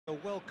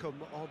Welcome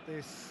on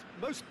this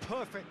most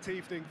perfect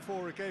evening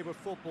for a game of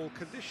football.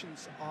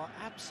 Conditions are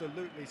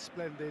absolutely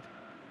splendid,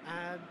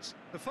 and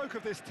the folk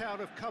of this town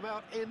have come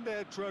out in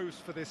their droves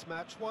for this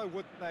match. Why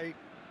wouldn't they?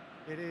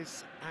 It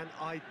is an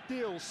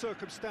ideal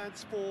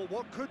circumstance for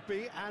what could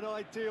be an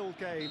ideal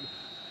game.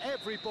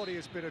 Everybody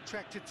has been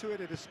attracted to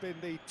it. It has been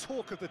the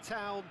talk of the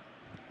town,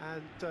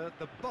 and the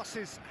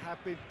buses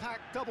have been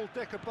packed,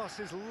 double-decker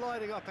buses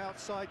lining up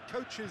outside.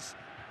 Coaches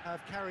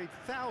have carried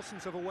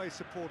thousands of away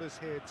supporters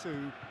here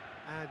too,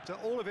 and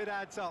all of it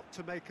adds up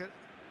to make a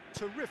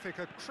terrific,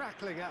 a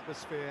crackling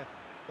atmosphere.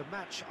 The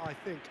match, I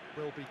think,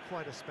 will be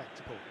quite a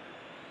spectacle.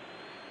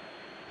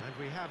 And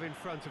we have in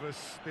front of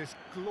us this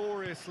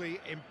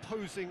gloriously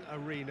imposing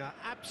arena,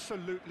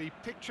 absolutely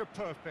picture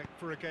perfect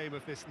for a game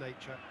of this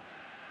nature.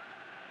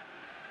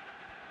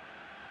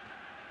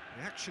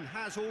 The action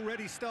has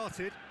already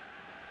started.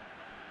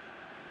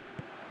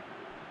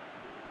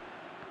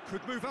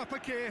 Could move up a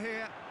gear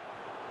here.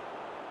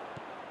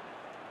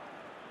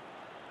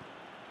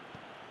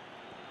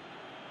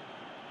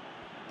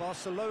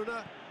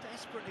 Barcelona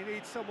desperately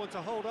need someone to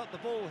hold up the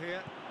ball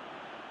here.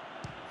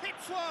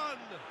 Hits one!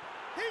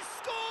 He's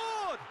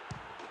scored!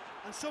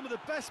 And some of the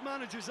best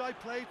managers I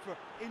played for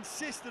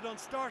insisted on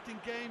starting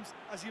games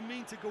as you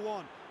mean to go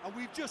on. And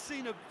we've just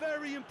seen a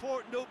very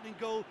important opening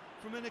goal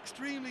from an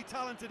extremely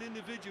talented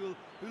individual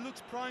who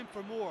looks primed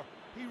for more.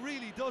 He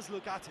really does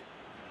look at it.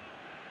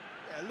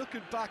 Yeah,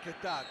 looking back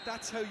at that,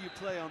 that's how you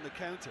play on the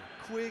counter.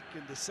 Quick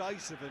and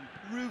decisive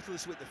and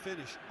ruthless with the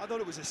finish. I thought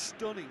it was a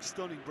stunning,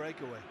 stunning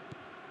breakaway.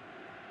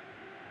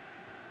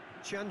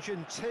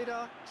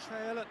 Argentina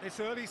trail at this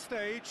early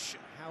stage.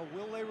 How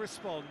will they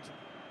respond?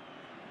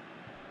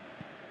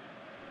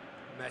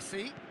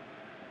 Messi.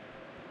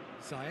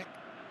 Ziyech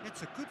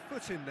gets a good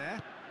foot in there.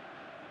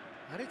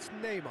 And it's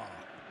Neymar.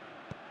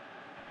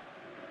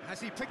 Has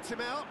he picked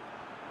him out?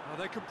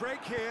 Oh, they can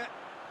break here.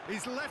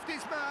 He's left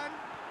his man.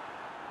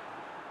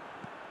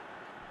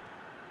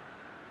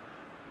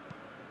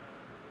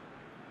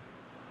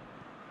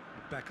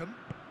 Beckham.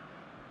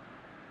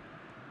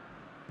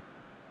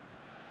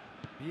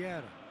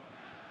 Vieira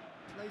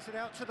plays it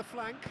out to the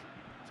flank.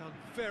 Done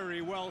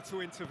very well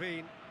to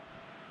intervene.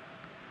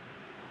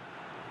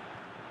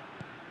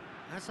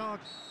 Hazard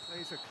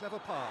plays a clever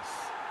pass.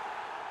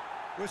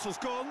 Whistle's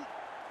gone,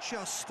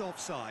 just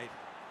offside.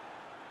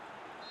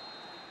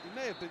 He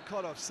may have been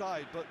caught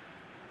offside, but,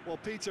 well,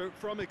 Peter,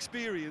 from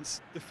experience,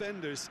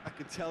 defenders, I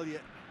can tell you,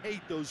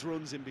 hate those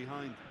runs in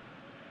behind.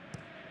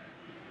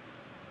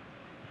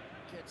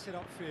 Gets it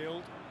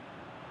upfield.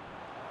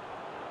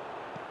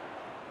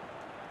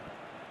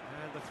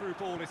 And the through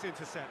ball is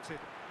intercepted.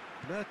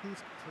 Mertens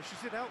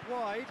pushes it out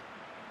wide.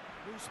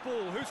 Loose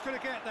ball, who's going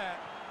to get there?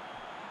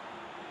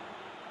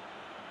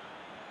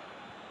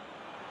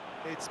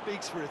 It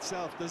speaks for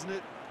itself, doesn't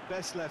it?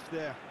 Best left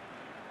there.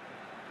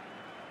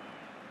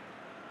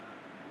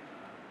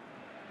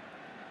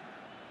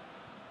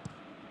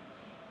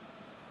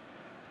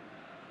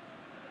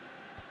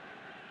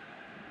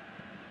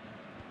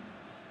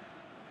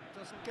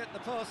 Doesn't get the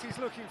pass he's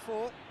looking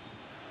for.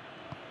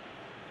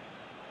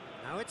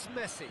 Now it's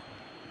Messi.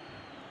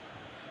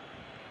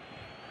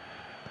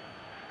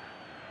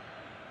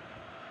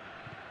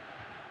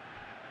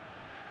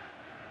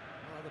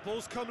 Well, the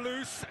ball's come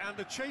loose and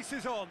the chase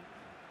is on.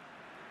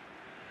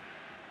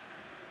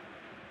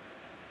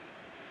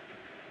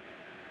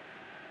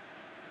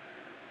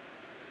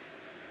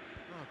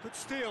 Oh, good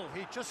steal,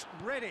 he just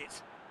read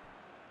it.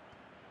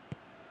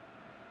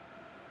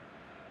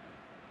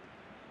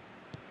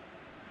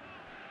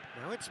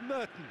 Now it's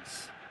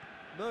Mertens.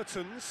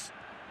 Mertens.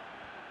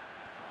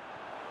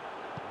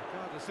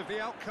 Regardless of the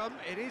outcome,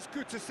 it is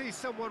good to see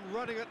someone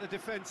running at the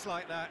defence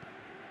like that.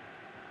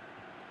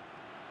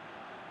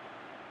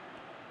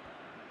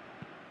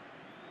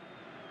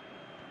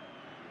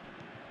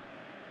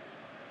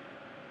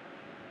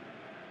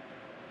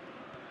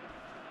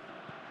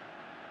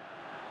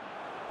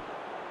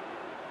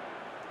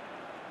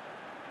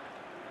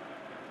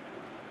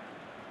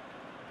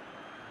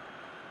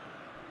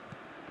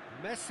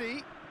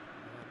 Messi,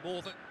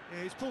 more than...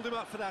 Yeah, he's pulled him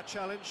up for that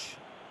challenge.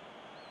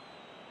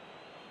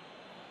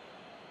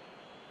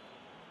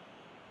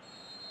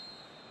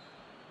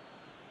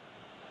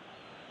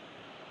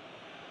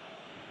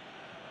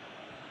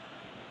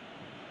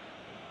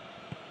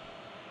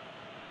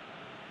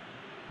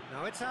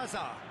 Now it's Hazard.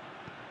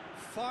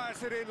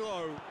 Fires it in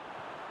low.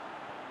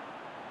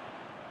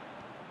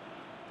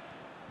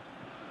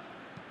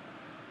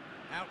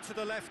 Out to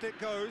the left it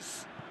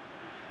goes.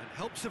 And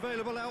help's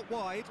available out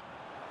wide.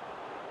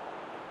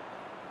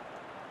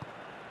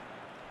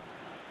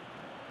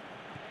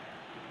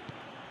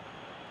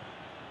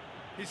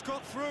 He's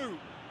got through.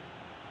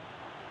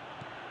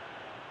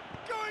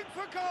 Going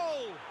for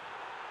goal!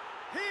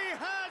 He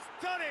has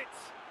done it!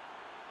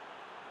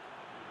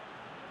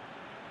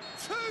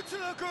 Two to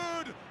the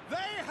good!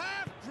 They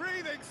have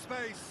breathing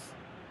space!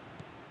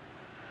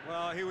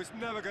 Well, he was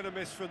never going to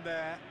miss from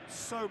there.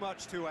 So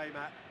much to aim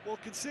at. Well,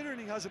 considering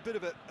he has a bit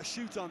of a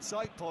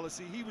shoot-on-sight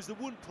policy, he was the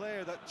one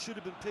player that should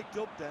have been picked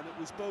up then. It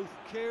was both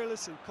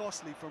careless and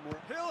costly from where...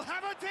 He'll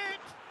have a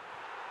dip!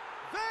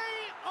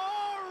 They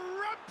are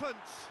rampant!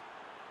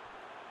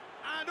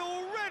 And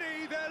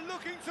already they're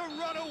looking to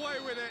run away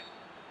with it.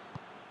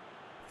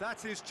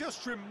 That is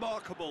just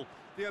remarkable,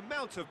 the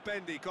amount of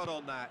bend he got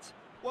on that.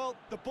 Well,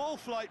 the ball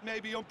flight may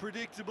be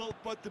unpredictable,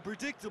 but the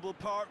predictable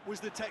part was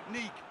the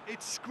technique.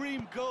 It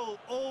screamed goal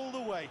all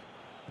the way.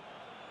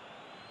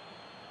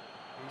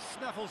 He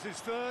snaffles his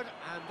third,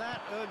 and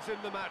that earns him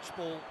the match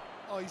ball.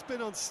 Oh, he's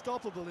been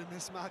unstoppable in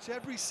this match.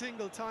 Every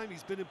single time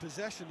he's been in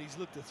possession, he's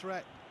looked a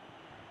threat.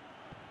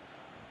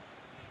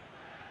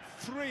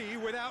 3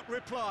 without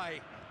reply.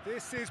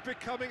 This is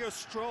becoming a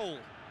stroll.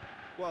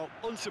 Well,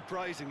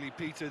 unsurprisingly,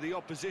 Peter, the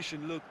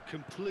opposition looked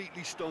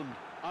completely stunned.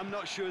 I'm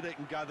not sure they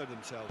can gather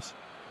themselves.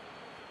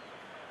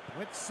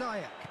 With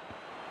Ziyech.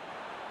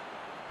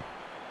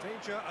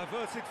 Danger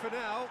averted for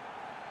now.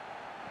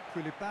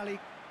 Koulibaly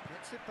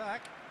gets it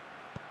back.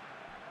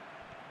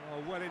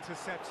 Oh, well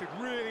intercepted,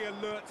 really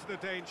alert to the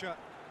danger.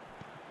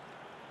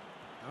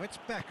 Now it's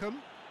Beckham.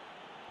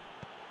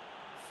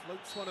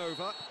 Floats one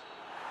over.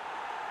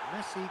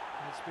 Messi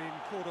has been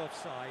caught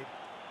offside.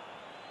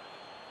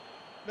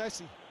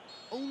 Messi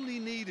only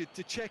needed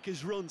to check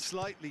his run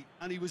slightly,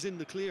 and he was in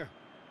the clear.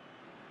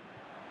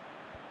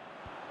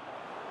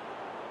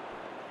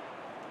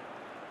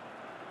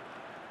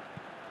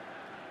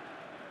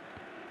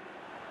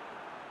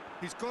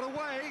 He's got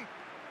away.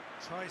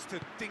 Tries to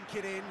dink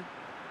it in.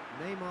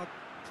 Neymar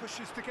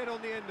pushes to get on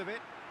the end of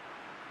it.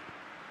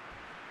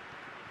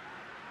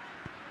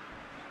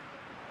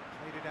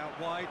 Played it out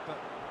wide, but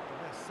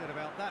the less said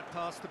about that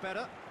pass, the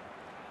better.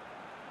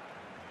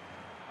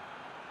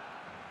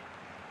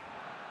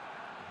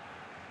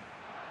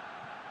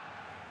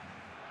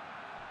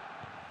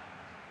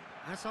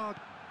 Hazard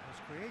has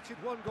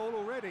created one goal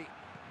already.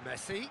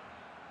 Messi.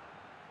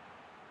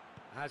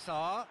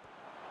 Hazard.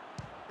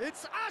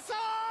 It's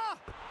Hazard!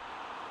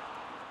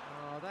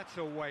 Oh, that's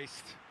a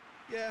waste.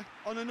 Yeah,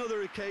 on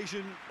another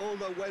occasion, all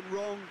that went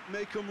wrong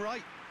may come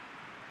right.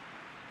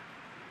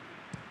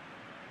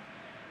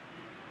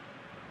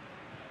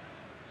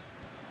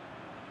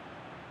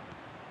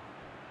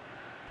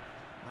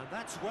 And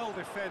that's well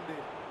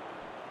defended.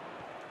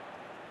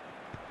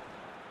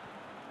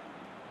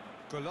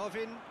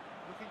 Golovin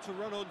looking to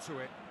run onto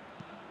it.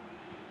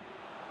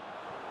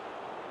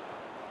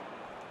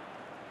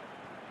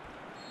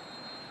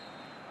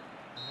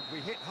 And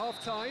we hit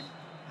half-time.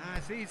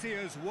 As easy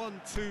as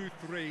 1, 2,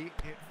 3. It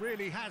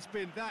really has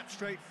been that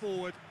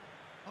straightforward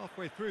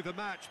halfway through the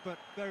match, but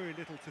very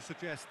little to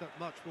suggest that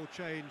much will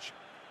change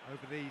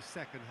over the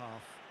second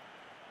half.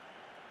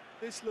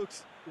 This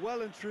looks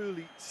well and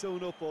truly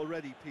sewn up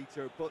already,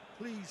 Peter, but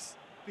please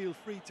feel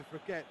free to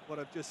forget what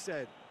I've just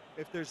said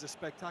if there's a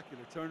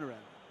spectacular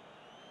turnaround.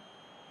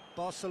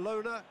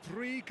 Barcelona,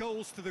 3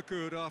 goals to the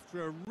good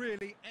after a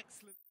really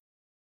excellent...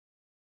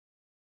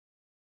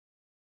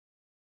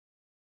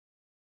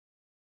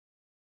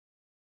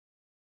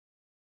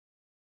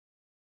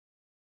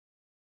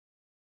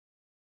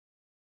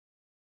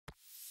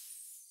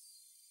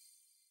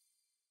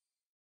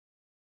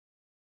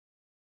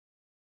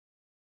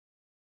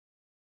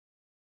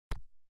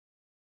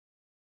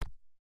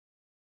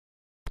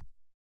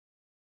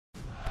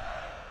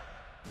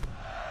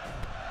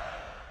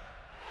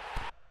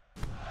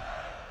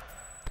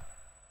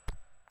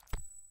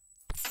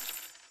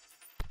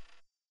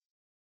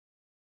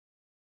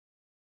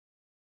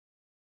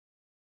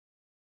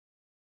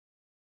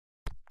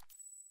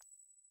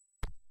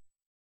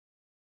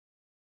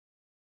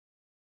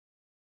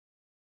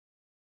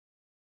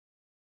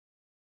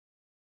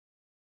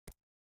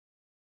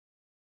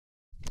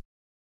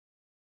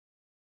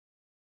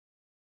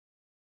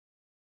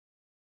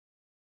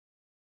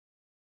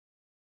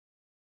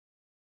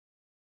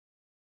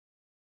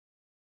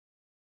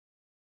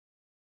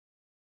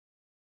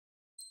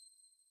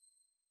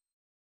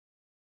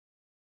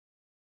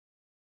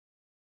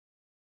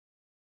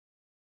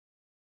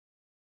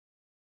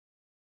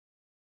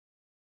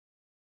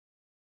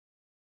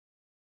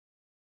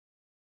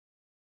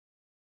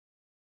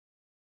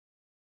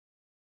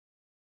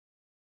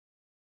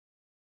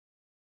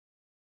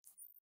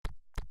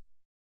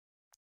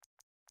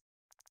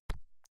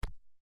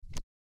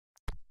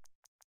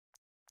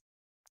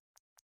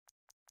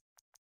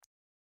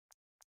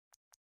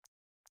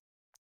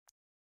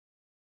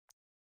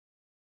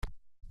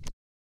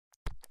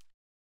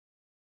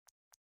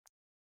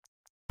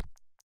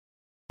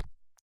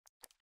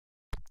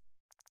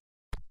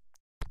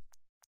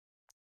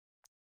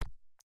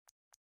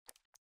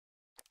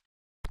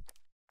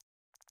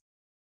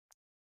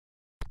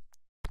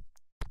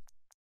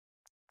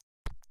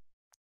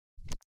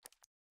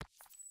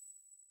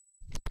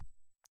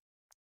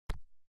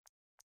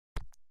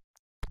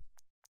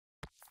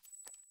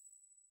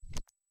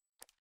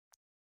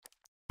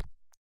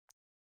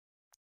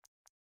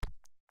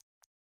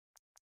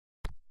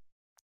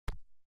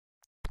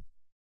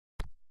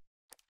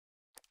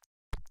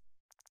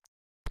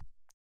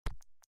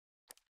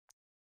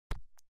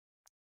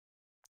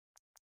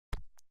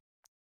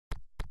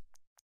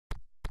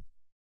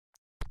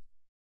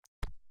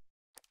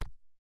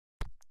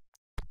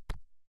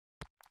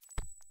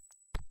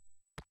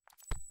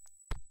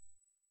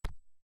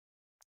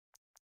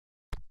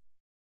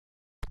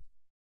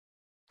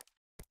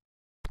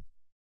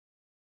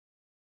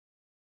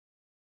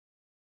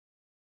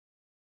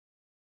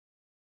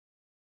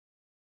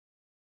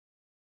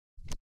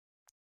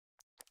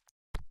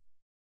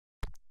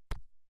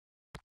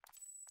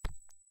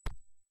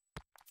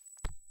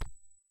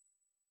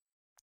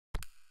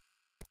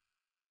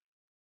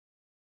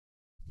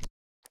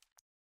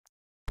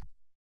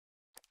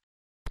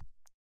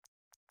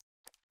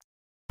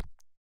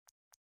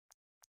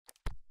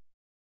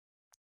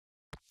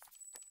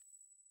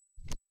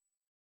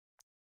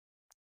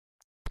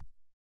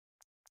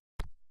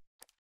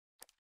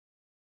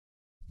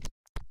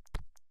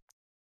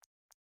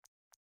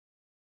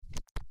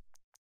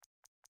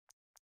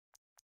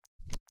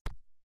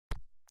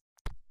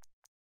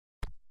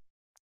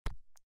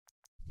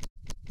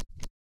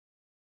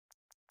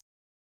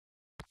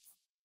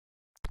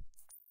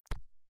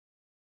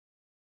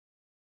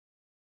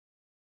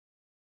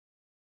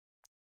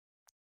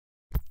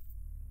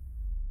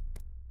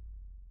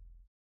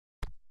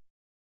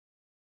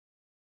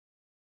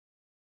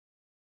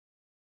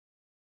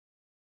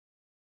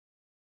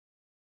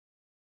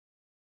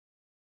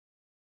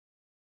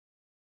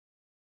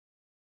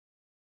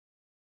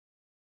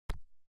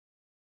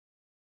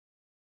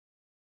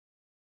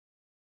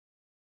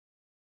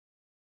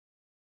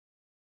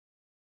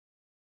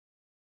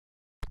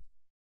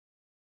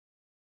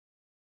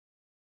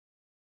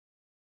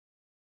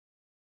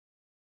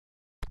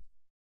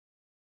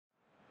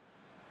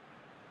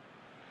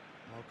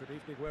 Good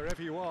evening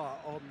wherever you are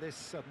on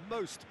this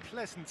most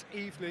pleasant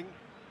evening.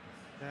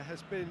 There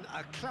has been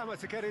a clamour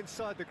to get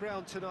inside the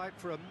ground tonight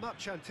for a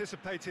much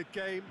anticipated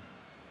game.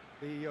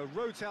 The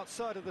roads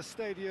outside of the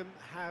stadium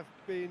have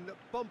been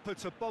bumper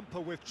to bumper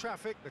with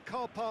traffic. The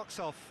car parks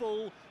are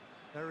full.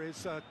 There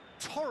is a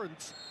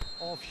torrent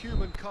of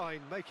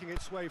humankind making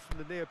its way from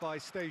the nearby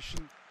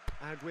station,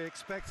 and we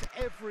expect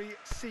every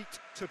seat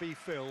to be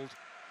filled.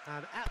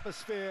 An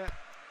atmosphere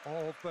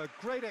of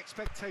great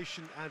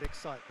expectation and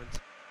excitement.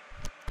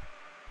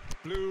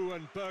 Blue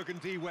and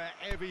burgundy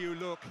wherever you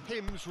look,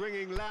 hymns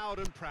ringing loud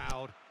and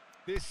proud.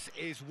 This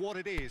is what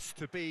it is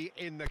to be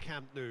in the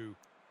Camp Nou.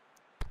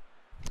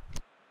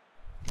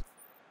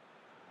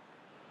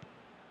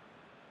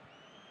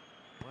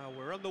 Well,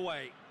 we're on the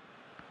way.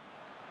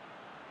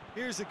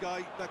 Here's a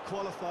guy that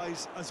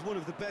qualifies as one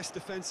of the best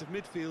defensive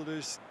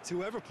midfielders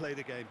to ever play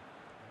the game.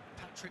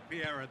 Patrick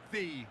Vieira,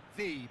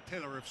 the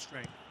pillar of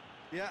strength.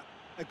 Yeah,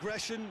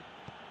 aggression,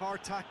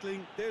 hard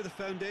tackling, they're the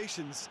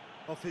foundations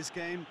of his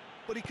game.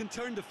 But he can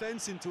turn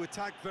defence into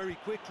attack very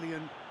quickly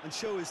and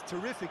show his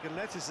terrific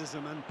athleticism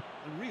and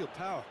real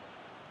power.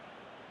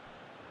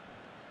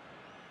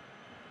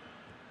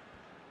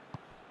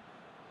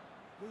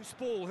 Loose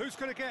ball, who's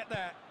going to get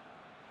that?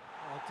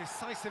 Oh,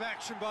 decisive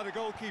action by the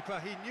goalkeeper.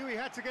 He knew he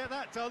had to get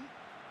that done.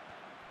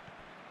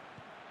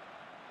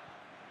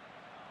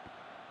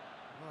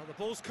 Well, the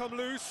ball's come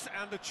loose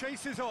and the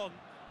chase is on.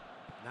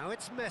 Now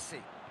it's Messi,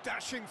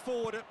 dashing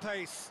forward at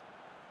pace.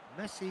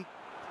 Messi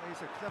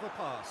plays a clever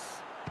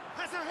pass.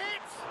 Has a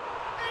hit!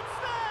 It's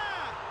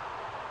there!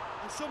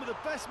 And some of the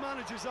best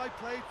managers I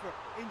played for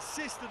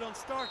insisted on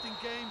starting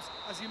games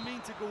as you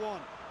mean to go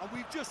on. And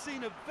we've just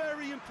seen a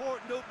very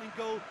important opening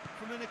goal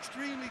from an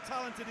extremely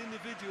talented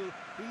individual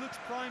who looks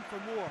primed for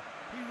more.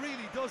 He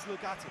really does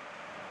look at it.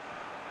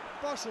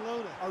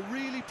 Barcelona are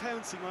really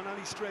pouncing on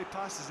any stray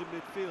passes in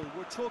midfield.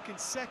 We're talking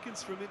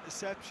seconds from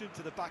interception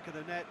to the back of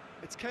the net.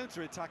 It's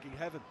counter-attacking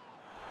heaven.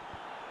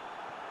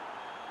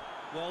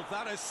 Well,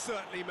 that has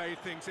certainly made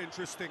things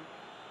interesting.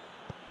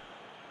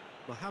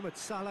 Mohamed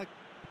Salah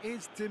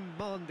is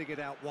demanding it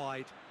out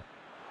wide.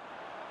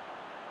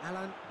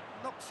 Alan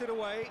knocks it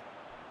away.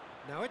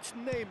 Now it's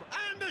Neymar.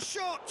 And a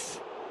shot!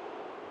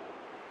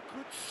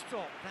 Good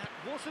stop, that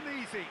wasn't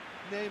easy.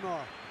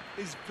 Neymar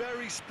is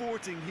very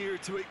sporting here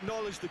to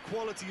acknowledge the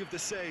quality of the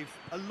save.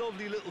 A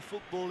lovely little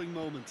footballing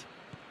moment.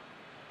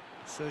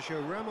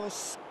 Sergio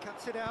Ramos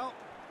cuts it out.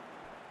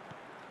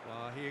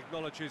 He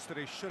acknowledges that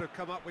he should have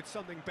come up with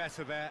something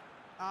better there.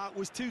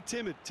 Was too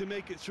timid to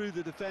make it through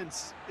the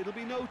defence. It'll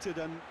be noted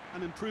and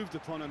improved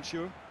upon, I'm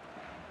sure.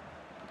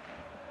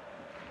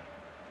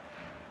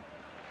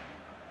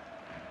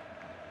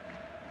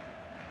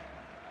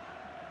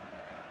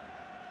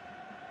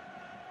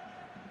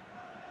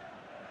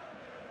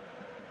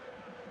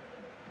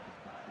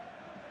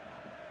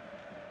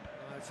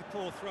 It's a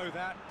poor throw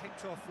that,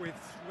 picked off with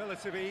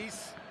relative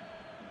ease.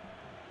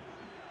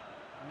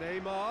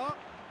 Neymar,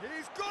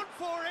 he's gone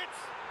for it!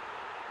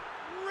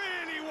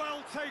 Really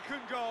well taken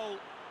goal.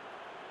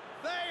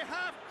 They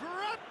have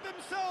grabbed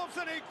themselves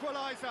an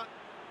equaliser.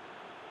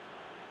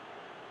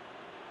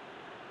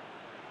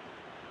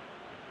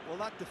 Well,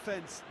 that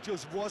defence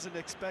just wasn't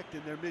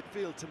expecting their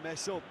midfield to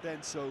mess up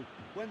then, so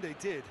when they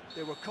did,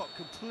 they were caught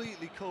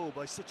completely cold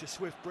by such a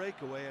swift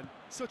breakaway and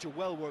such a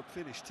well-worked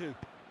finish too.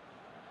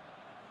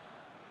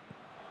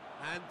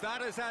 And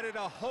that has added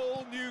a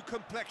whole new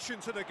complexion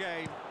to the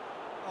game.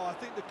 Oh, I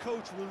think the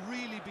coach will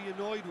really be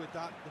annoyed with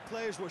that. The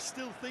players were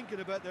still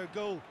thinking about their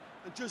goal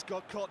and just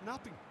got caught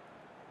napping.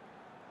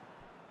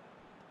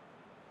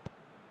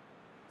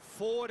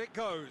 Forward it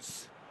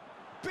goes.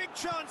 Big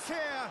chance here.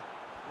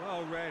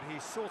 Well read, he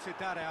sorted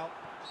that out.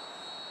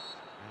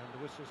 And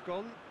the whistle's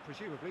gone,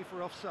 presumably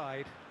for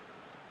offside.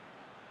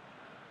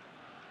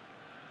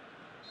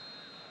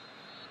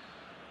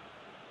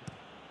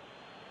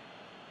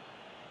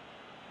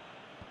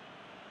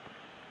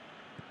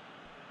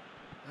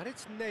 And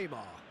it's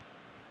Neymar.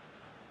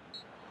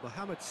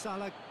 Mohamed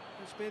Salah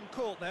has been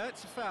caught there,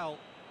 it's a foul.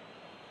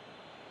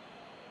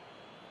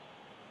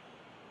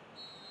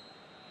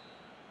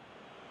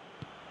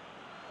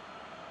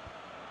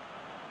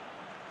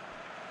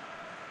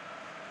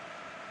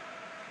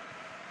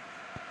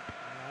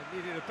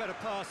 Needed a better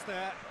pass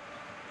there.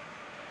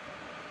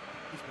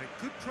 He's made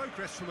good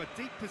progress from a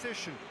deep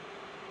position.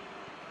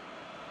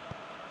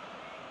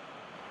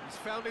 He's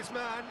found his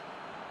man.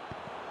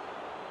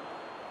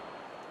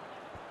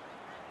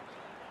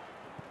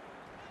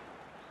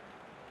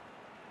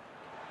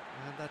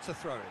 And that's a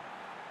throw-in.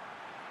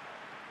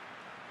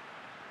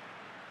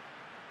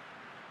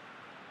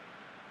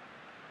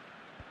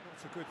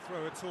 Not a good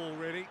throw at all,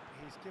 really.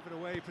 He's given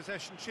away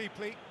possession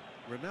cheaply.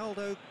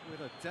 Ronaldo with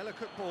a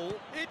delicate ball.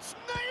 It's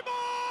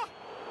Neymar!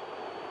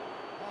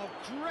 Oh,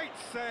 great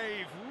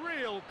save,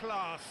 real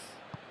class.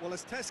 Well,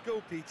 as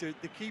Tesco, Peter,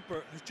 the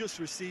keeper has just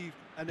received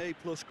an A+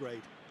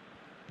 grade.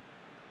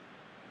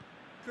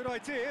 Good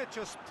idea,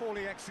 just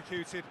poorly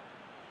executed.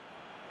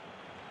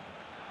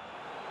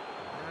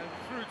 And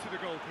through to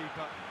the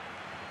goalkeeper.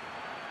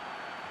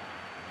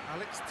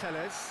 Alex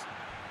Telles.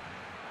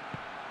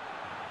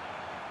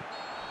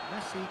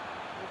 Messi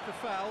with the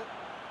foul.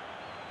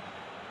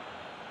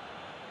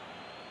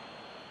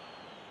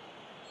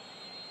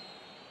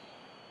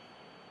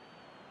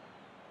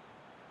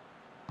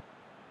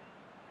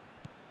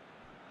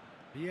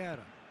 Vieira.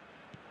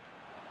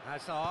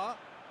 Hazard.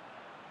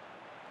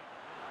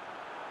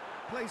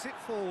 Plays it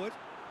forward.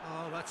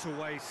 Oh, that's a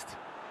waste.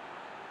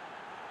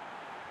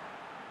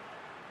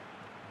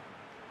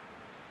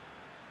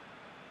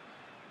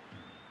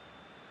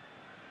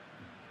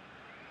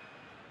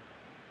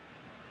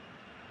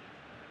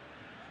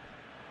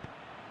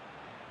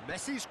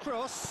 Messi's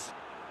cross.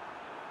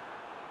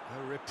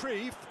 A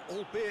reprieve,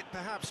 albeit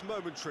perhaps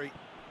momentary.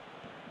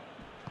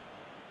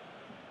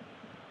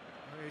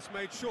 He's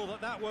made sure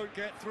that that won't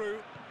get through.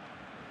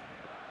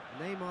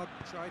 Neymar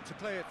tried to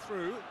play it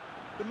through.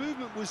 The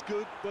movement was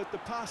good, but the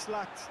pass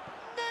lacked.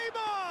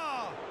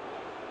 Neymar!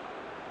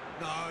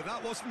 No,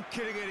 that wasn't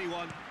kidding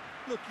anyone.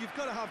 Look, you've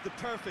got to have the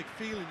perfect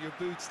feel in your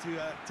boots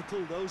to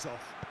pull those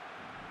off.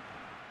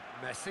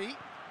 Messi.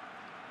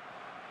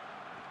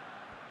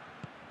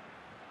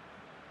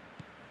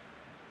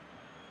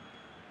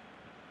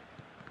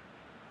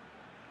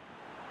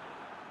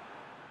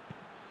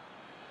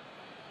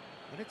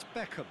 And it's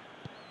Beckham.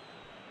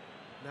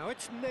 Now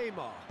it's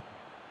Neymar.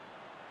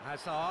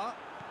 Hazard.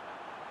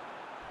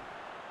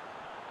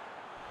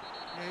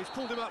 Yeah, he's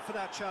pulled him up for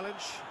that challenge.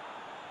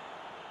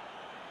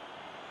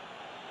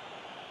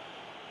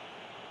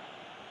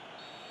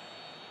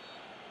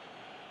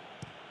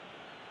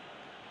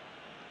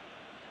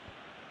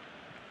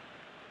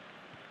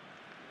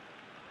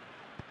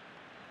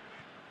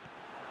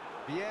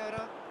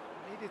 Vieira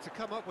needed to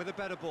come up with a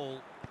better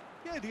ball.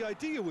 Yeah, the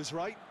idea was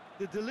right.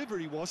 The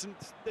delivery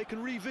wasn't. They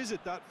can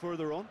revisit that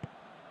further on.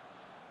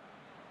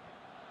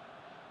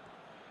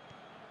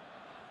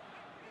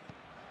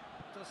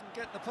 Doesn't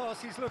get the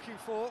pass he's looking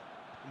for.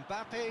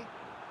 Mbappe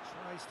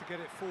tries to get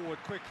it forward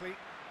quickly.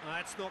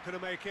 That's not going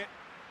to make it.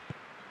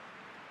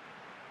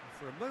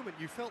 For a moment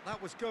you felt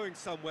that was going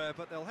somewhere,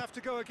 but they'll have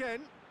to go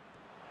again.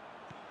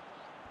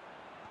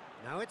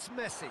 Now it's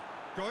Messi.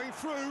 Going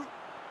through.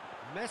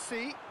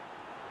 Messi.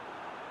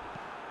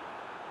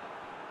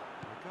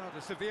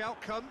 Regardless of the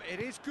outcome, it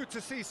is good to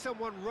see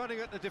someone running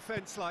at the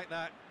defence like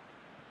that.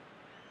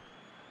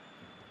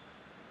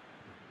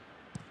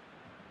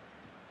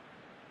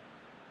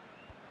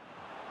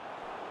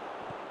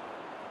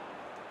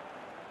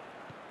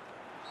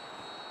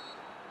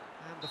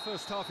 And the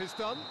first half is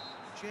done.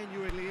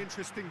 Genuinely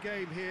interesting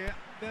game here.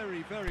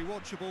 Very, very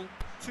watchable.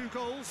 2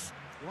 goals,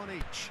 1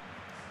 each.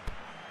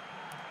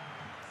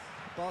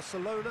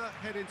 Barcelona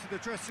head into the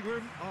dressing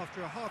room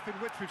after a half in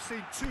which we've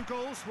seen 2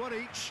 goals, 1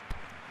 each.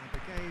 And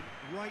the game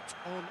right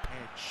on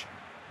edge.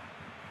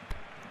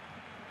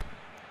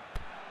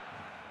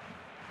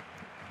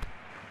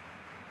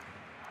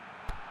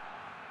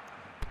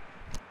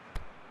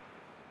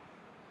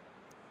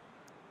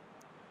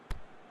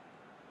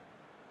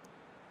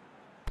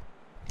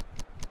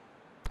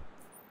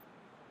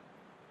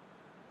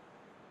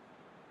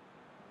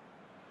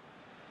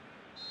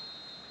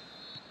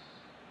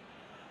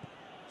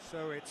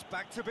 So it's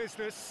back to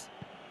business.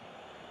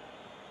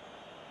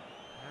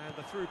 And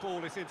the through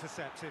ball is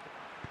intercepted.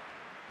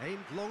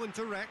 Aimed long and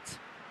direct.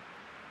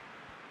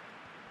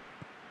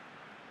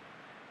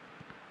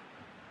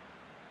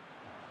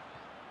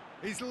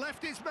 He's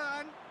left his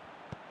man.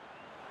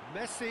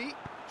 Messi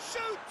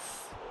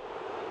shoots!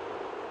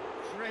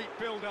 Great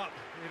build-up.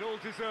 It all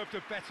deserved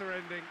a better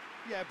ending.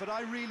 Yeah, but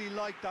I really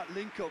like that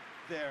link-up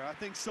there. I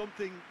think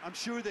something I'm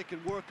sure they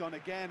can work on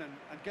again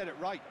and get it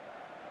right.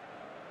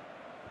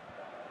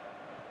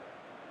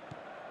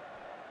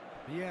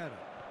 Vieira.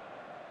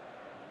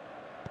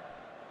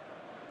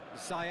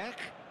 Ziyech.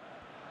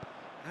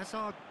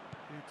 Hazard,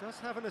 who does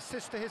have an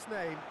assist to his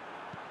name.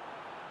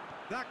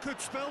 That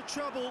could spell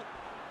trouble.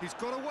 He's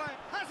got away.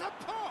 Has a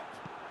pop!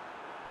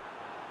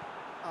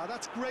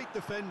 That's great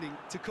defending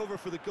to cover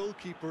for the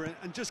goalkeeper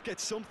and just get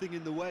something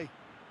in the way.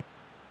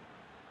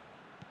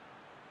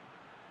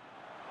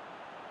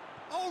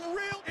 Oh,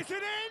 real! Is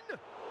it in?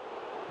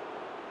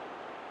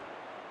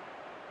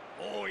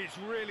 Oh, he's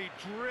really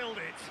drilled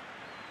it.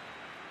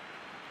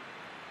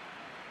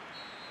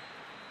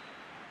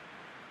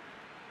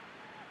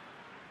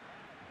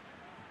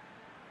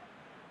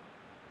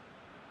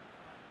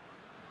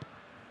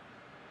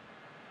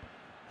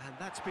 And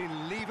that's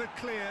been levered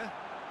clear.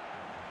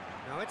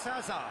 Now it's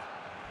Hazard.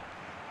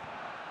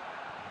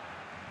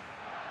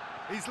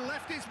 He's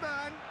left his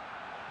man.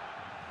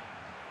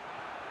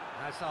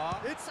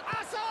 Hazard. It's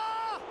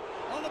Hazard!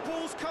 Oh, the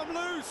ball's come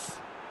loose.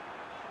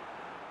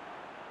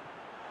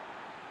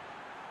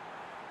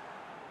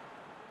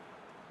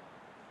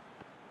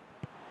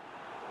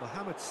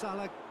 Mohamed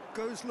Salah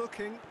goes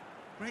looking.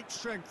 Great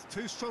strength,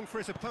 too strong for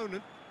his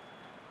opponent.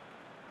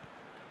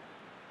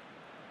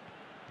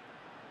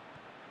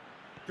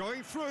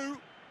 Going through.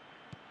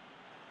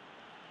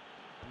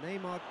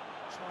 Neymar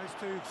tries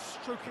to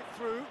stroke it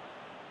through.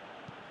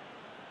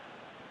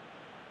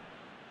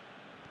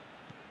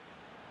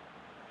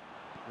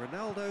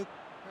 Ronaldo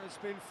has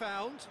been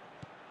found.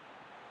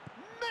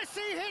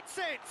 Messi hits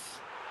it!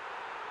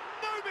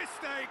 no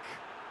mistake!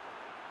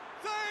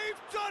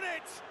 They've done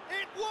it!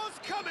 It was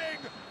coming!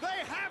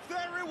 They have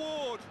their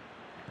reward!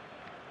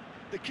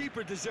 The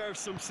keeper deserves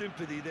some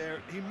sympathy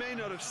there. He may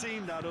not have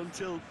seen that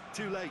until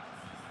too late.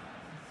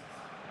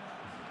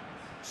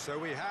 So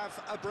we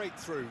have a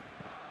breakthrough.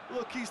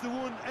 Look, he's the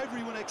one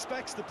everyone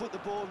expects to put the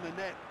ball in the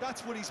net.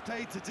 That's what he's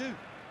paid to do.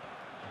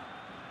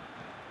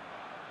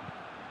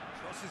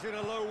 Crosses in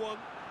a low one,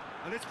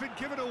 and it's been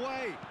given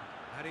away.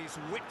 And he's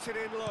whipped it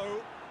in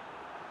low.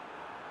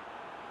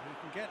 He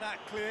can get that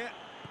clear.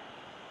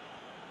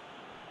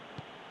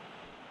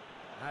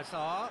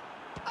 Hazard.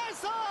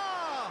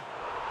 Hazard!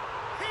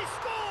 He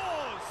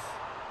scores!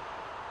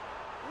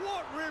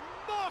 What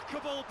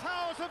remarkable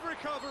powers of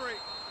recovery!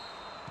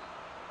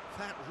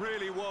 That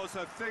really was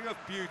a thing of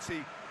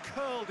beauty,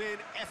 curled in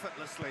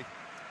effortlessly.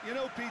 You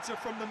know, Peter,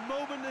 from the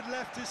moment it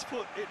left his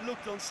foot, it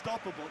looked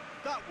unstoppable.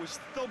 That was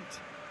thumped.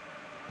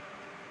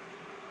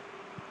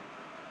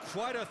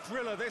 Quite a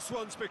thriller this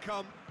one's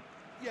become.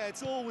 Yeah,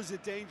 it's always a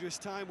dangerous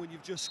time when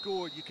you've just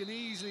scored. You can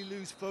easily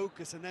lose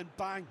focus and then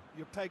bang,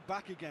 you're pegged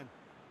back again.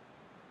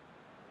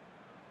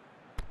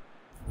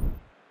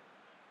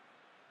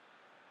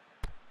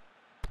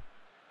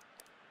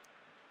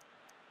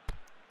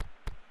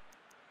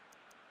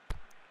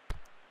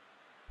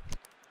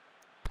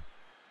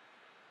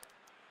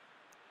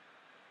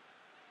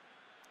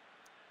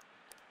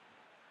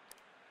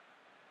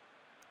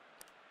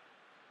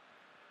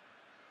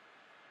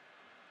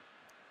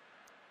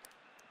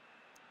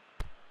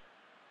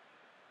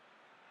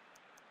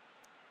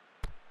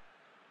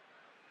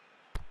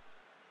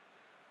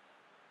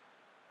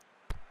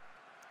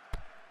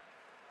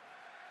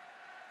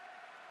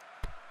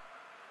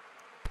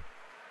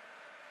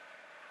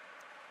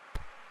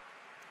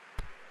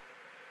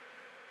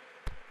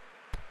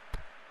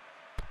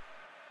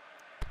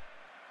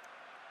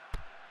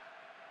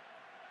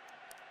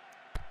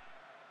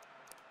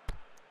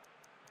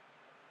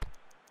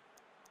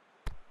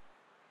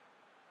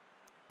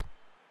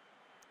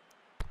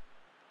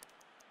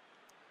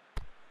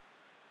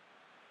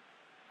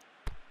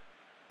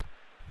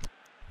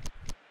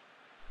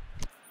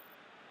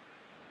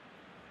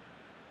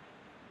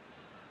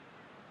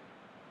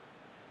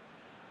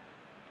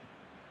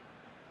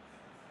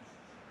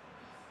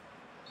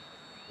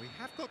 We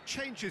have got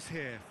changes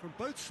here, from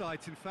both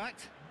sides in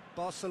fact.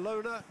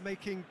 Barcelona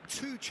making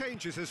 2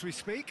 changes as we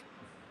speak.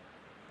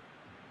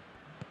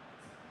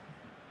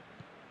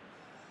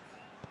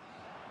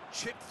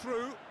 Chipped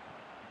through.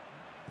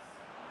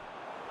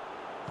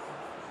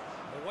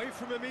 Away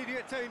from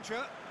immediate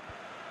danger.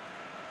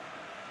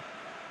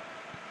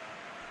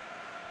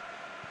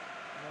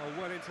 Oh,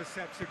 well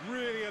intercepted,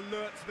 really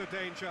alert to the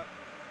danger.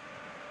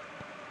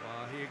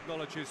 Well, he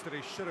acknowledges that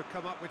he should have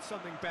come up with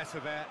something better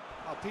there.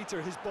 Oh,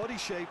 Peter, his body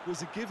shape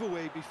was a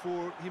giveaway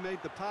before he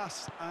made the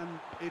pass, and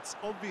its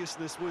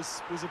obviousness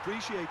was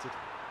appreciated.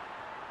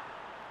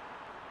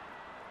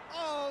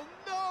 Oh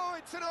no,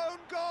 it's an own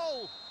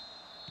goal!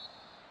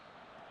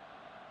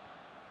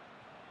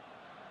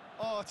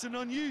 Oh, it's an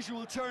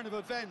unusual turn of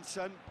events,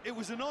 and it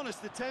was an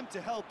honest attempt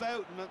to help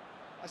out, and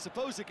I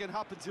suppose it can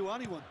happen to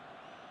anyone.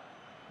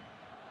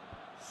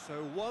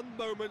 So one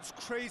moment's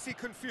crazy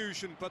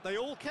confusion, but they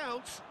all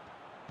count.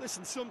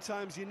 Listen,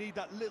 sometimes you need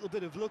that little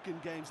bit of luck in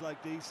games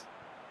like these.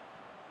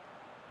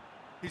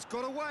 He's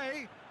got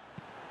away.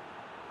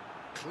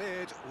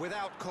 Cleared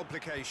without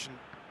complication.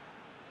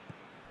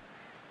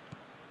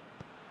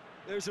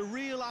 There's a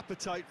real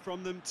appetite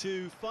from them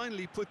to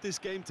finally put this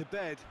game to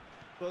bed,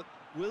 but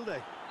will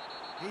they?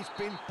 He's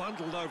been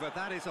bundled over,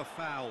 that is a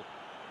foul.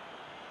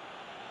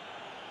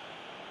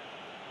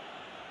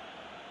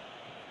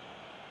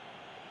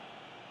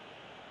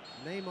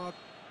 Neymar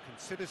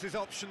considers his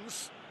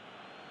options.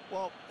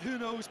 Well, who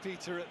knows,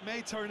 Peter? It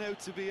may turn out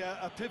to be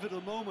a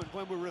pivotal moment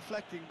when we're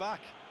reflecting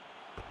back.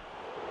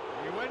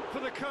 He went for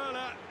the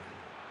curler.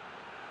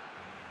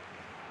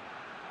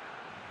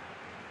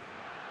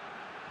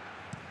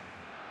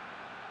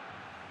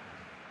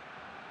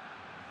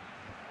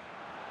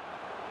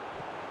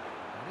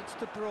 And it's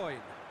De Bruyne.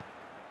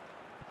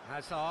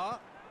 Hazard.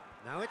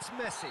 Now it's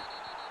Messi.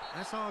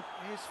 Hazard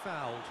is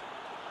fouled.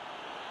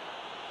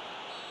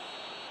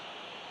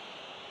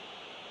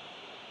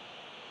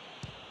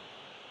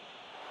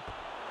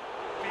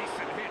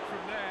 Decent hit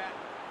from there.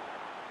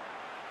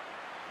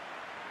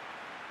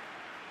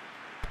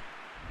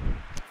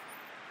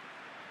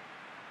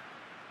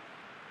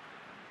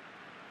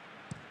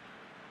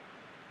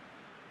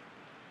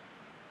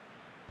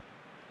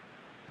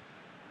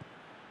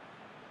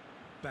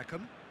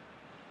 Beckham.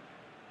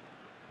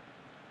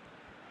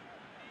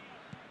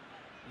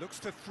 Looks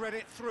to thread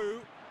it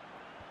through.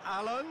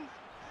 Allen.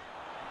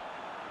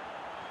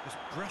 Just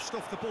brushed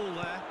off the ball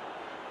there.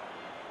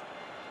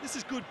 This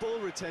is good ball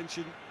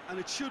retention, and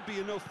it should be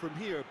enough from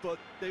here, but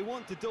they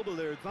want to double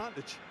their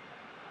advantage.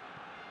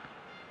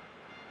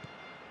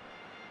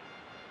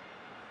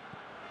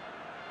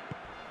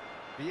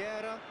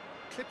 Vieira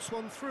clips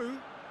one through.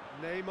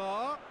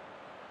 Neymar.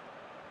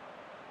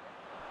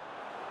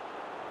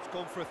 It's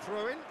gone for a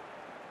throw-in.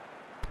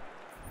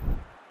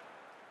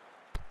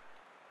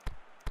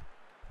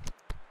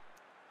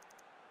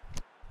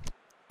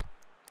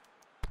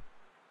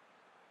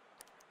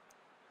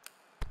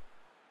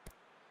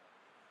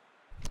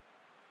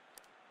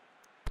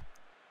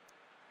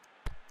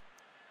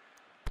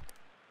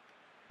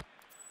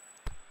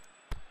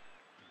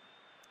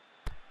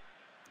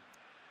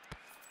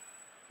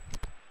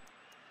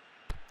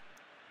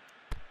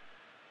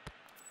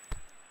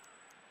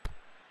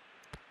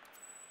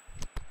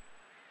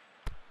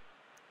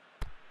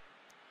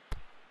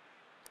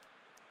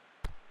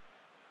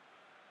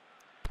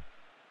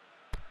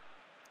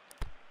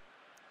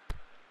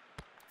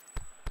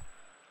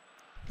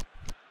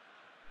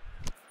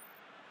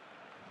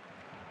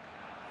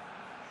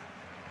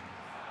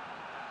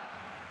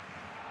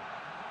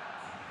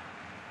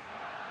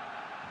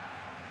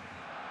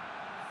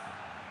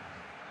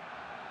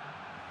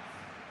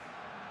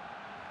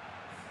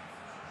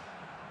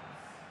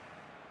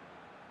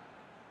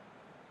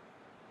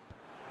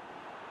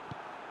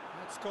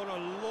 It's gone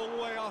a long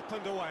way up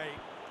and away.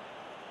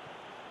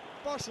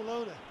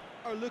 Barcelona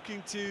are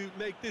looking to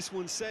make this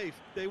one safe.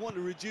 They want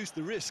to reduce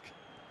the risk.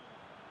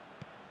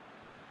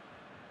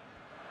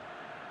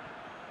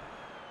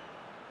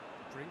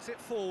 Brings it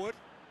forward.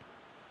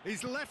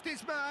 He's left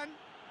his man.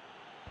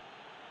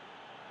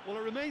 Well,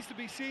 it remains to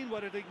be seen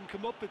whether they can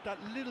come up with that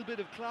little bit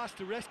of class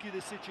to rescue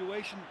this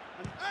situation.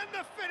 And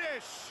the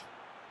finish!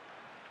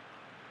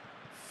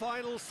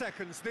 Final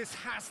seconds, this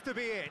has to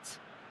be it.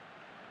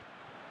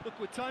 Look,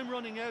 with time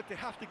running out, they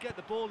have to get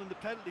the ball in the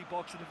penalty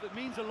box, and if it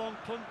means a long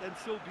punt, then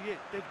so be it.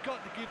 They've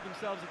got to give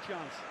themselves a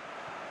chance.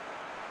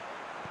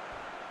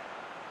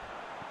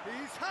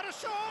 He's had a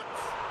shot!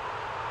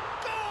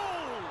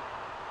 Goal!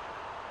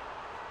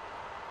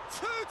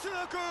 2 to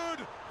the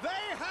good!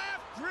 They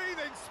have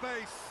breathing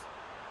space!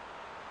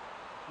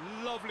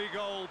 Lovely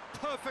goal,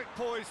 perfect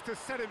poise to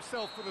set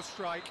himself for the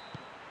strike.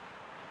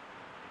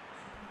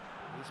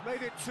 He's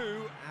made it 2,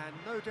 and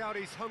no doubt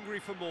he's hungry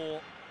for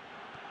more.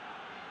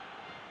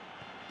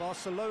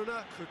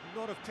 Barcelona could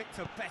not have picked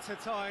a better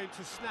time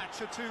to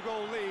snatch a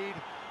 2-goal lead.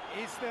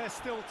 Is there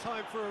still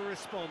time for a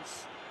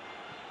response?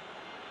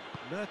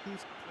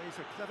 Mertens plays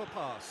a clever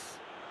pass.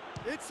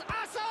 It's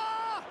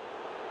Asa!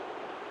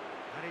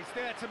 And he's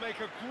there to make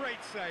a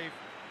great save.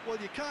 Well,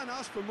 you can't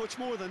ask for much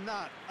more than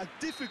that. A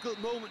difficult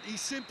moment he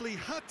simply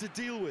had to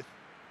deal with.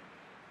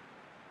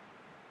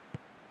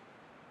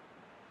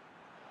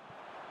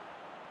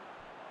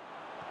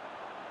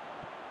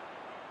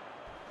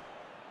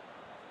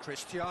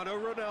 Cristiano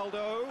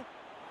Ronaldo.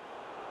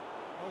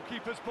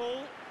 Goalkeeper's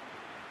ball.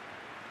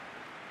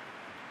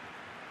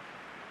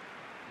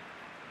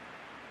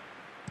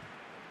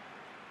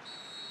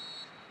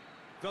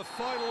 The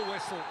final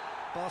whistle.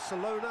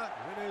 Barcelona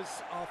winners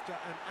after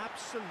an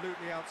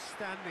absolutely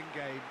outstanding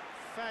game.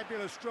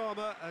 Fabulous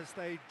drama as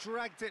they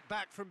dragged it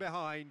back from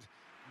behind,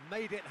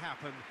 made it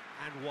happen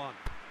and won.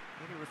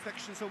 Any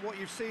reflections on what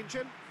you've seen,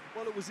 Jim?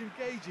 Well, it was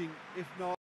engaging, if not